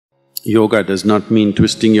Yoga does not mean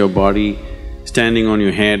twisting your body, standing on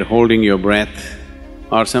your head, holding your breath,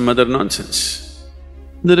 or some other nonsense.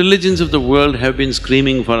 The religions of the world have been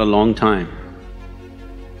screaming for a long time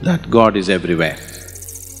that God is everywhere.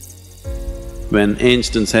 When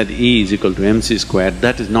Einstein said E is equal to mc squared,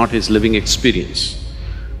 that is not his living experience,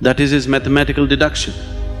 that is his mathematical deduction.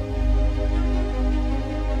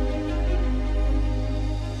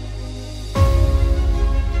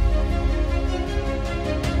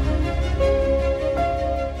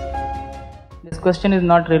 This question is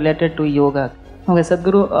not related to yoga. Okay,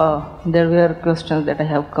 Sadhguru, there were questions that I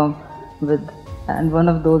have come with, and one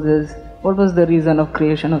of those is, what was the reason of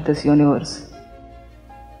creation of this universe?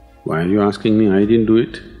 Why are you asking me? I didn't do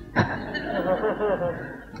it.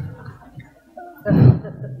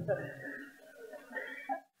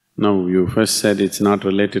 No, you first said it's not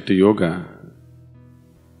related to yoga.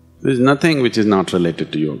 There's nothing which is not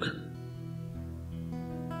related to yoga.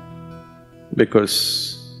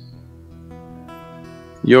 Because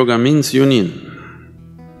yoga means union.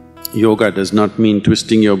 Yoga does not mean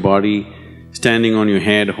twisting your body, standing on your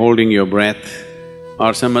head, holding your breath,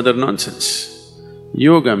 or some other nonsense.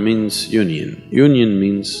 Yoga means union. Union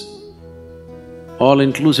means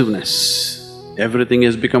all-inclusiveness. Everything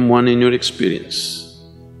has become one in your experience.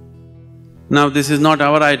 Now, this is not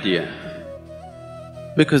our idea,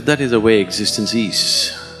 because that is the way existence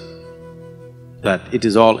is, that it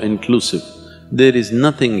is all-inclusive. There is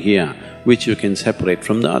nothing here which you can separate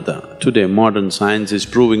from the other. Today, modern science is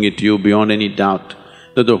proving it to you beyond any doubt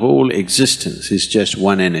that the whole existence is just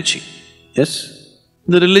one energy. Yes?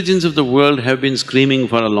 The religions of the world have been screaming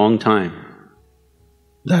for a long time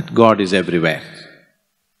that God is everywhere.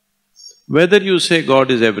 Whether you say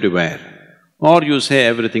God is everywhere, or you say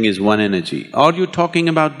everything is one energy, are you talking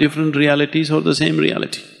about different realities or the same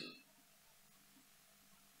reality?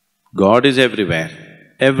 God is everywhere,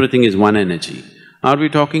 everything is one energy. Are we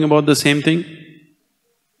talking about the same thing?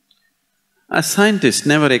 A scientist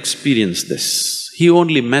never experienced this, he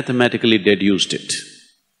only mathematically deduced it.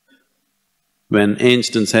 When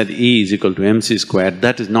Einstein said E is equal to mc squared,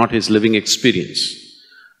 that is not his living experience,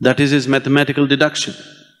 that is his mathematical deduction.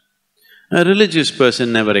 A religious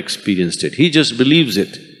person never experienced it, he just believes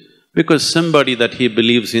it because somebody that he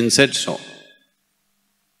believes in said so.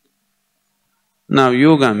 Now,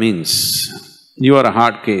 yoga means you are a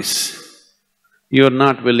hard case. You are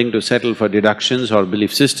not willing to settle for deductions or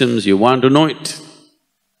belief systems, you want to know it.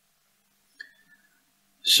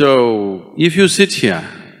 So, if you sit here,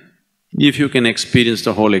 if you can experience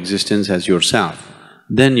the whole existence as yourself,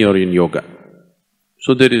 then you're in yoga.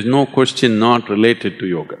 So there is no question not related to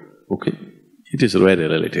yoga, okay? It is very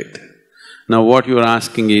related. Now what you're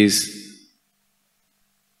asking is,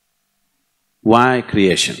 why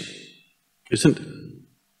creation? Isn't it?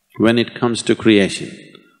 When it comes to creation,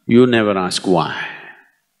 you never ask why,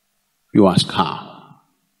 you ask how.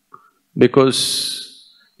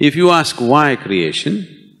 Because if you ask why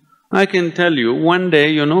creation, I can tell you, one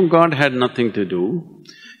day, God had nothing to do.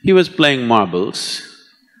 He was playing marbles.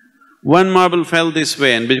 One marble fell this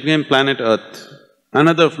way and became planet Earth.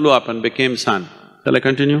 Another flew up and became sun. Shall I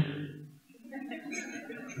continue?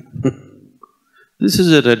 This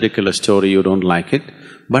is a ridiculous story, you don't like it,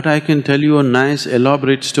 but I can tell you a nice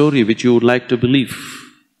elaborate story which you would like to believe.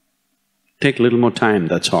 Take a little more time,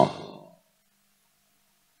 that's all.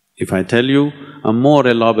 If I tell you a more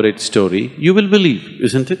elaborate story, you will believe,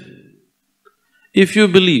 isn't it? If you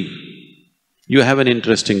believe, you have an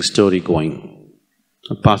interesting story going,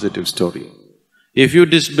 a positive story. If you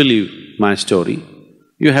disbelieve my story,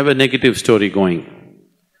 you have a negative story going.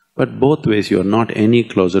 But both ways you're not any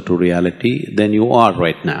closer to reality than you are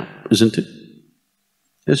right now, isn't it?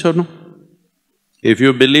 Yes or no? If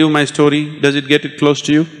you believe my story, does it get it close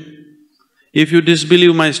to you? If you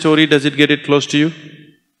disbelieve my story, does it get it close to you?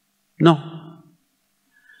 No.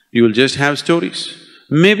 You will just have stories.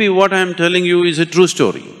 Maybe what I'm telling you is a true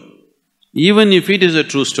story. Even if it is a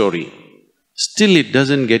true story, still it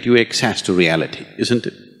doesn't get you access to reality, isn't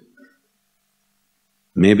it?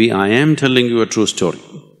 Maybe I am telling you a true story,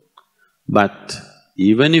 but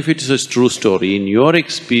even if it is a true story, in your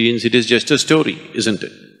experience it is just a story, isn't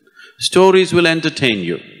it? Stories will entertain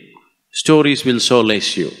you, stories will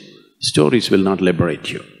solace you, stories will not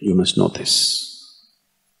liberate you, you must know this.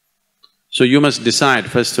 So you must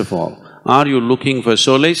decide, first of all, are you looking for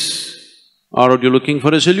solace or are you looking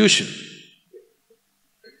for a solution?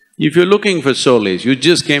 If you're looking for solace, you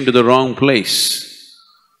just came to the wrong place,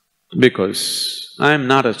 because I'm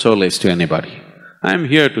not a solace to anybody. I'm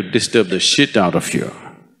here to disturb the shit out of you.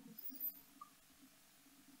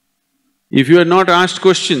 If you are not asked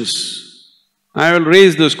questions, I will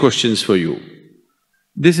raise those questions for you.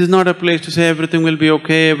 This is not a place to say everything will be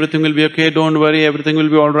okay, don't worry, everything will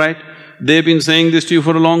be all right. They've been saying this to you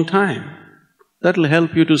for a long time. That'll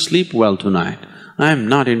help you to sleep well tonight. I'm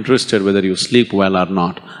not interested whether you sleep well or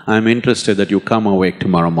not. I'm interested that you come awake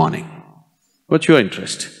tomorrow morning. What's your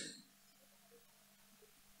interest?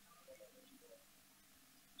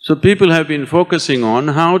 So people have been focusing on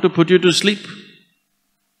how to put you to sleep.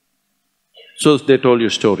 So they told you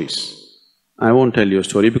stories. I won't tell you a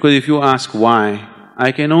story because if you ask why,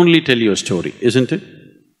 I can only tell you a story, isn't it?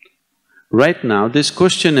 Right now, this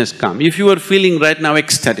question has come. If you are feeling right now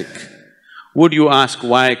ecstatic, would you ask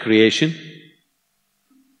why creation?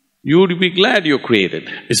 You would be glad you created,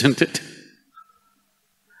 isn't it?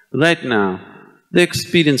 Right now, the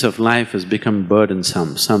experience of life has become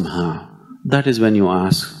burdensome somehow. That is when you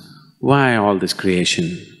ask, why all this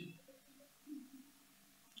creation?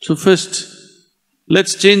 So first,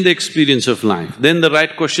 let's change the experience of life, then the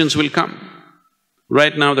right questions will come.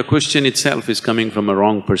 Right now, the question itself is coming from a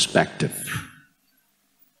wrong perspective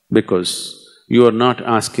because you are not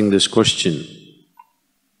asking this question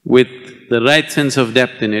with the right sense of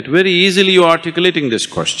depth in it. Very easily you are articulating this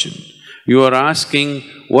question. You are asking,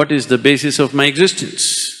 what is the basis of my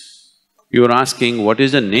existence? You are asking, what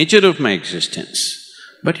is the nature of my existence?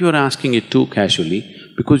 But you are asking it too casually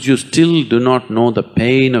because you still do not know the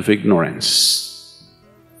pain of ignorance.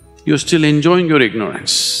 You're still enjoying your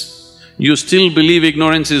ignorance. You still believe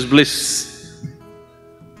ignorance is bliss.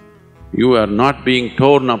 You are not being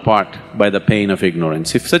torn apart by the pain of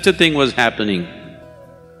ignorance. If such a thing was happening,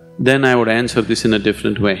 then I would answer this in a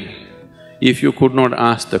different way. If you could not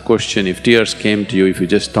ask the question, if tears came to you, if you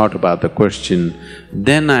just thought about the question,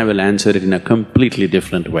 then I will answer it in a completely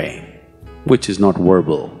different way, which is not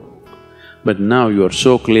verbal. But now you are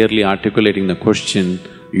so clearly articulating the question,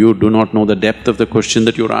 you do not know the depth of the question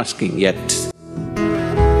that you're asking yet.